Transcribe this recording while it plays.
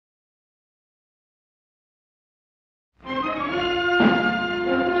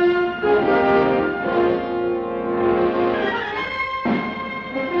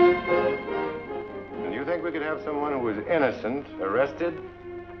have someone who was innocent arrested,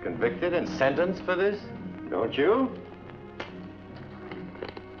 convicted, and sentenced for this? Don't you?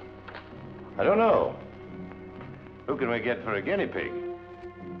 I don't know. Who can we get for a guinea pig?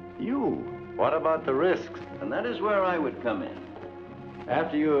 You. What about the risks? And that is where I would come in.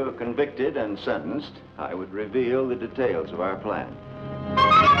 After you are convicted and sentenced, I would reveal the details of our plan.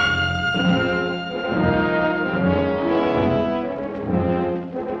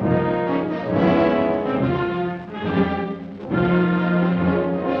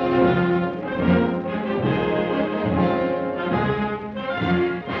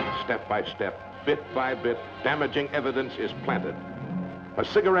 Step by step, bit by bit, damaging evidence is planted. A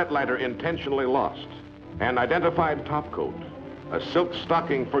cigarette lighter intentionally lost, an identified topcoat, a silk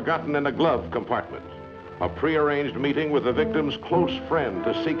stocking forgotten in a glove compartment, a prearranged meeting with the victim's close friend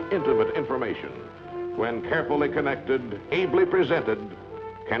to seek intimate information. When carefully connected, ably presented,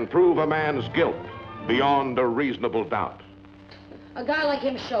 can prove a man's guilt beyond a reasonable doubt. A guy like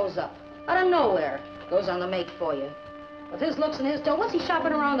him shows up, out of nowhere, goes on the make for you. With his looks and his dough, what's he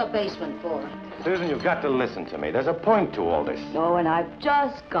shopping around the basement for? Susan, you've got to listen to me. There's a point to all this. Oh, and I've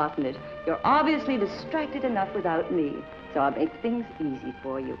just gotten it. You're obviously distracted enough without me, so I'll make things easy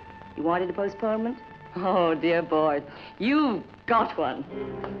for you. You wanted a postponement? Oh, dear boy, you've got one.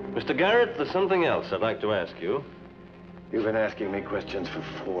 Mr. Garrett, there's something else I'd like to ask you. You've been asking me questions for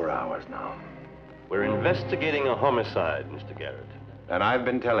 4 hours now. We're investigating a homicide, Mr. Garrett. And I've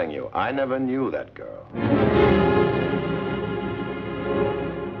been telling you, I never knew that girl.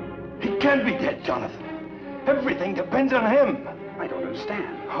 He can't be dead, Jonathan. Everything depends on him. I don't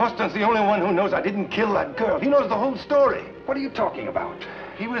understand. Austin's the only one who knows I didn't kill that girl. He knows the whole story. What are you talking about?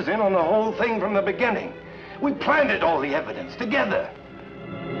 He was in on the whole thing from the beginning. We planted all the evidence together.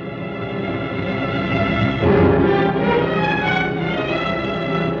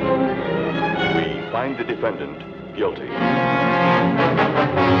 We find the defendant guilty.